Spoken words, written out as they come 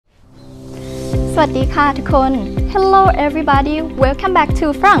สวัสดีค่ะทุกคน Hello everybody, welcome back to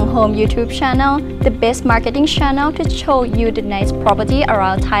Farang Home YouTube channel, the best marketing channel to show you the nice property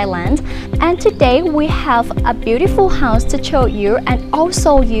around Thailand. And today we have a beautiful house to show you and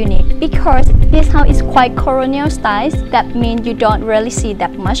also unique because this house is quite colonial style. That means you don't really see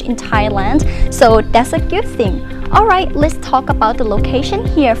that much in Thailand, so that's a good thing. Alright, let's talk about the location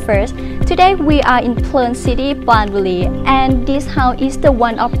here first. Today we are in Pran City, Pran Buri, and this house is the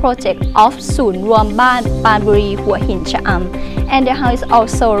one of project of ศูนย์รวมบ้าน Pran Buri หัวหินชะอำ and the house is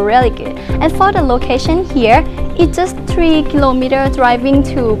also really good. And for the location here, it's just 3 kilometers driving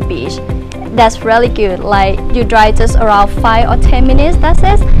to beach. That's really good, like you drive just around 5 or 10 minutes, that's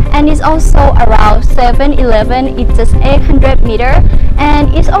it. And it's also around 7-Eleven, it's just 800 meters. And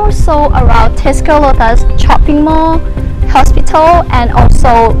it's also around Tesco Lotus shopping mall, hospital, and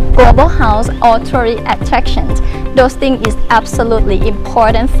also global house or tourist attractions. Those things is absolutely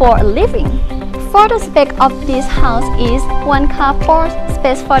important for a living. For the spec of this house is 1 carport,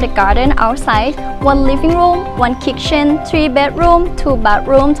 space for the garden outside, 1 living room, 1 kitchen, 3 bedroom, 2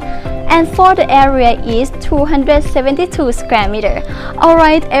 bathrooms, and for the area is 272 square meter.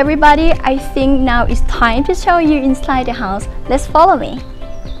 Alright everybody, I think now it's time to show you inside the house. Let's follow me.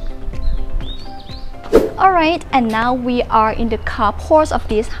 Alright, and now we are in the carport of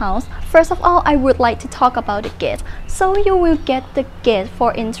this house. First of all, I would like to talk about the gate. So you will get the gate for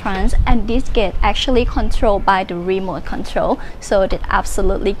entrance, and this gate actually controlled by the remote control, so that's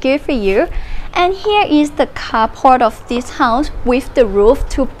absolutely good for you. And here is the carport of this house with the roof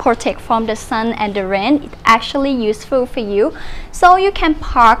to protect from the sun and the rain. It's actually useful for you, so you can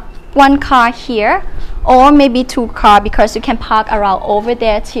park 1 car here or maybe 2 cars because you can park around over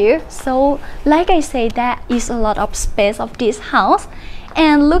there too. So like I say, there is a lot of space of this house.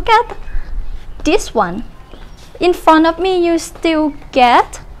 And look at this one. In front of me you still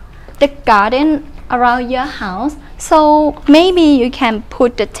get the garden around your house, so maybe you can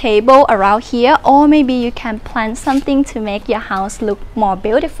put the table around here, or maybe you can plant something to make your house look more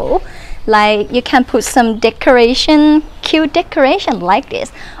beautiful. Like you can put some decoration, cute decoration like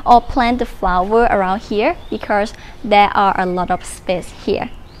this, or plant the flower around here because there are a lot of space here.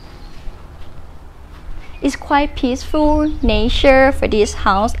 It's quite peaceful nature for this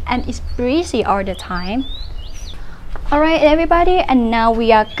house, and it's breezy all the time. Alright everybody, and now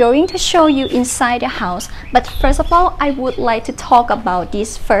we are going to show you inside the house. But first of all, I would like to talk about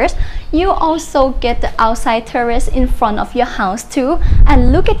this first. You also get the outside terrace in front of your house too.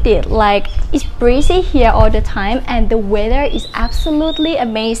 And look at it, like it's breezy here all the time and the weather is absolutely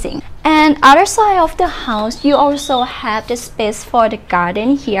amazing. And other side of the house, you also have the space for the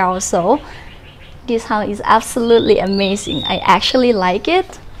garden here also. This house is absolutely amazing. I actually like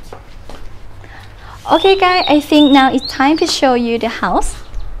it. Okay guys, I think now it's time to show you the house.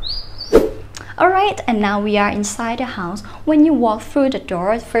 Alright, and now we are inside the house. When you walk through the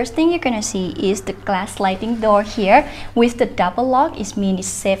door, the first thing you're gonna see is the glass sliding door here with the double lock. It means it's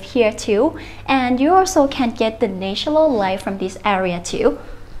safe here too. And you also can get the natural light from this area too.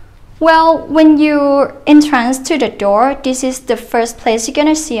 Well, when you entrance to the door, this is the first place you're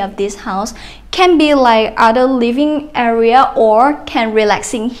gonna see of this house. Can be like other living area or can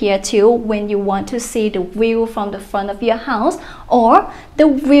relaxing here too when you want to see the view from the front of your house or the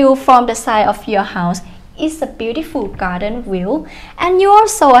view from the side of your house. It's a beautiful garden view. And you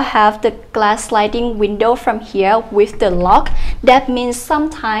also have the glass sliding window from here with the lock. That means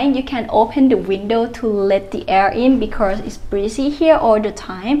sometimes you can open the window to let the air in because it's breezy here all the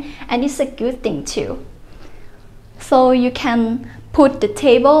time, and it's a good thing too. So you can put the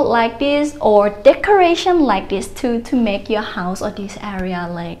table like this or decoration like this too to make your house or this area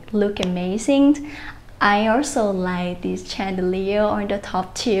like look amazing. I also like this chandelier on the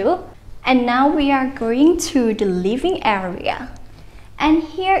top too. And now we are going to the living area. And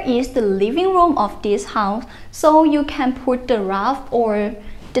here is the living room of this house. So you can put the raft or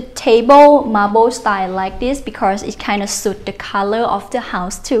the table marble style like this because it kind of suits the color of the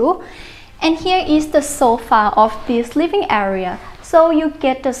house too. And here is the sofa of this living area. So you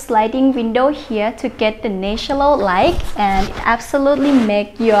get the sliding window here to get the natural light, and it absolutely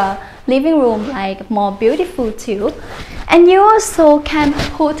make your living room like more beautiful too. And you also can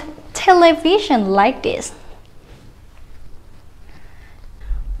put television like this.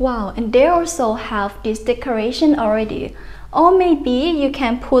 Wow, and they also have this decoration already. Or maybe you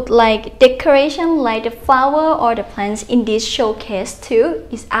can put like decoration like the flower or the plants in this showcase too.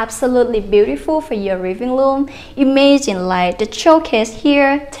 It's absolutely beautiful for your living room. Imagine like the showcase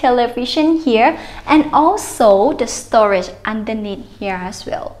here, television here, and also the storage underneath here as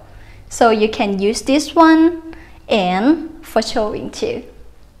well. So you can use this one and for showing too.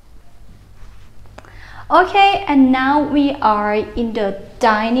 Okay, and now we are in the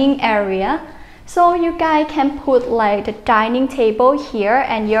dining area. So you guys can put like the dining table here,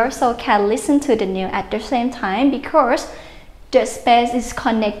 and you also can listen to the news at the same time because the space is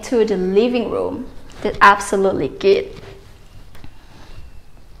connected to the living room. That's absolutely good.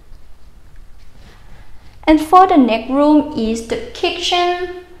 And for the next room is the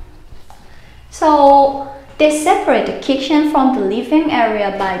kitchen. So they separate the kitchen from the living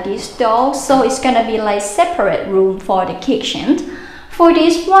area by this door, so it's gonna be like separate room for the kitchen. For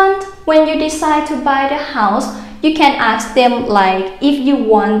this one, when you decide to buy the house, you can ask them like if you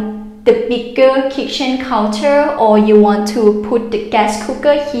want the bigger kitchen counter or you want to put the gas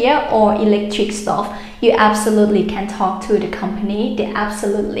cooker here or electric stove. You absolutely can talk to the company. They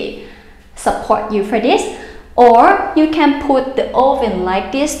absolutely support you for this. Or you can put the oven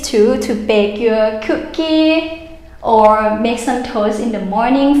like this too to bake your cookie or make some toast in the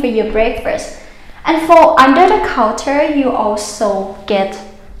morning for your breakfast. And for under the counter, you also get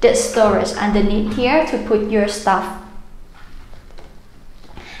the storage underneath here to put your stuff.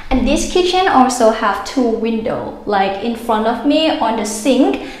 And this kitchen also have two windows, like in front of me on the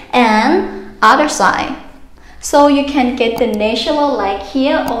sink and other side. So you can get the natural light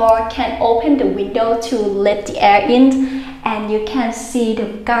here or can open the window to let the air in, and you can see the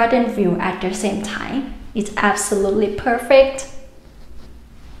garden view at the same time. It's absolutely perfect.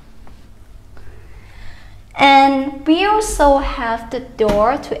 And we also have the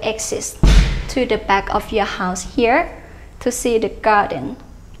door to exit to the back of your house here to see the garden.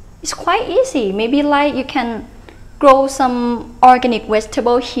 It's quite easy. Maybe like you can grow some organic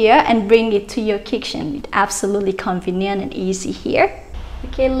vegetable here and bring it to your kitchen. It's absolutely convenient and easy here.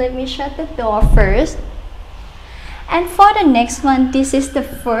 Okay, let me shut the door first. And for the next one, this is the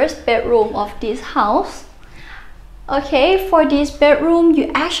first bedroom of this house. Okay, for this bedroom,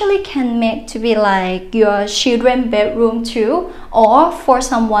 you actually can make to be like your children bedroom too, or for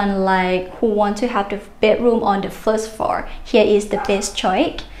someone like who want to have the bedroom on the first floor. Here is the best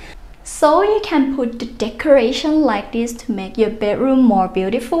choice. So you can put the decoration like this to make your bedroom more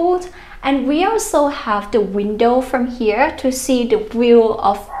beautiful. And we also have the window from here to see the view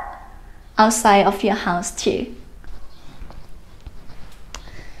of outside of your house too.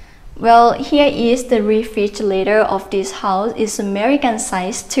 Well, here is the refrigerator of this house. It's American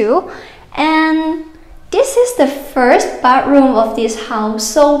size too. And this is the first bathroom of this house.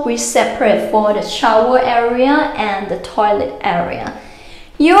 So we separate for the shower area and the toilet area.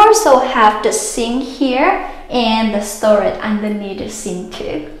 You also have the sink here and the storage underneath the sink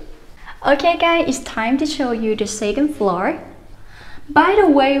too. Okay guys, it's time to show you the second floor. By the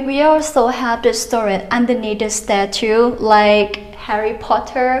way, we also have the storage underneath the statue like Harry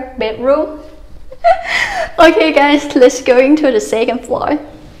Potter bedroom. Okay guys, let's go into the second floor.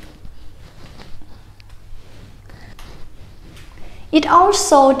 It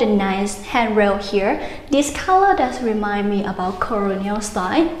also the nice handrail here. This color does remind me about Colonial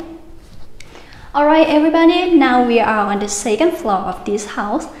style. Alright everybody, now we are on the second floor of this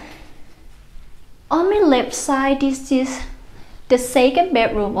house. On my left side, this is the second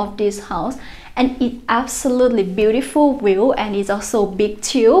bedroom of this house, and it's absolutely beautiful view, and it's also big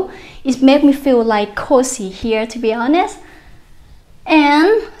too. It makes me feel like cozy here, to be honest.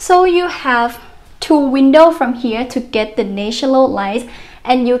 And so you have two windows from here to get the natural light,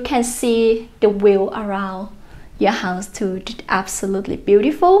 and you can see the view around your house too. It's absolutely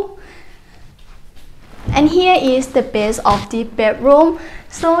beautiful. And here is the base of the bedroom.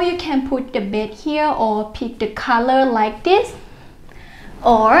 So you can put the bed here or pick the color like this,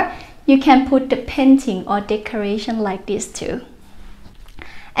 or you can put the painting or decoration like this too.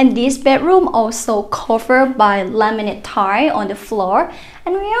 And this bedroom also covered by laminate tile on the floor,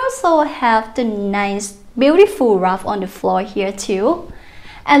 and we also have the nice beautiful rug on the floor here too.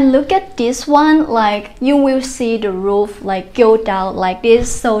 And look at this one, like you will see the roof like go down like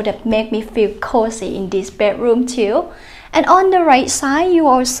this, so that make me feel cozy in this bedroom too. And on the right side, you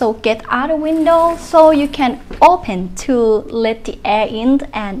also get other window, so you can open to let the air in,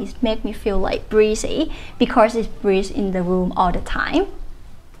 and it make me feel like breezy because it breathes in the room all the time.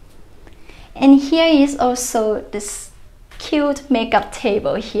 And here is also this cute makeup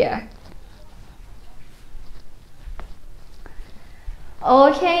table here.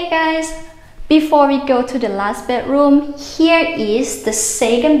 Okay guys, before we go to the last bedroom, here is the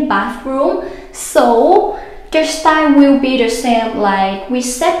second bathroom. So the style will be the same, like we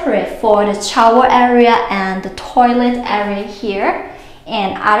separate for the shower area and the toilet area here,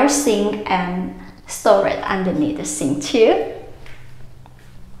 and other sink and storage underneath the sink too.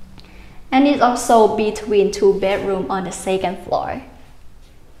 And it's also between two bedrooms on the second floor.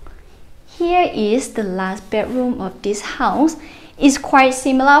 Here here is the last bedroom of this house. It's quite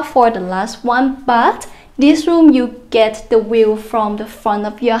similar for the last one, but this room you get the view from the front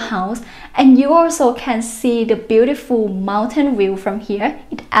of your house, and you also can see the beautiful mountain view from here.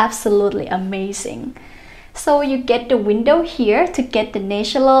 It's absolutely amazing. So you get the window here to get the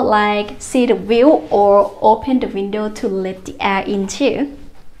natural, like see the view, or open the window to let the air in too.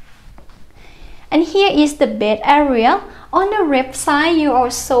 And here is the bed area. On the left side, you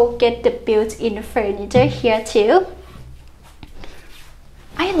also get the built-in furniture here too.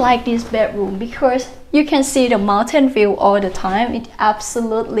 I like this bedroom because you can see the mountain view all the time. It's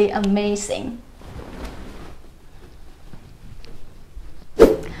absolutely amazing.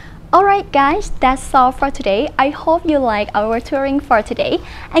 Alright guys, that's all for today. I hope you like our touring for today.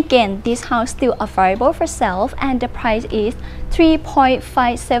 Again, this house still available for sale and the price is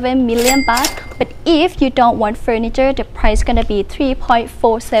 3.57 million baht. But if you don't want furniture, the price gonna be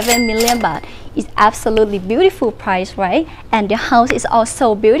 3.47 million baht. It's absolutely beautiful price, right? And the house is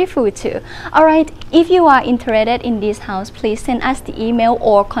also beautiful too. Alright, if you are interested in this house, please send us the email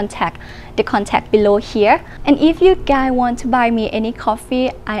or contact below here. And if you guys want to buy me any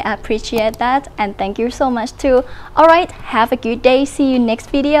coffee, I appreciate that, and thank you so much too. Alright, have a good day. See you next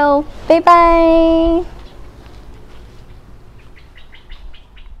video. Bye bye.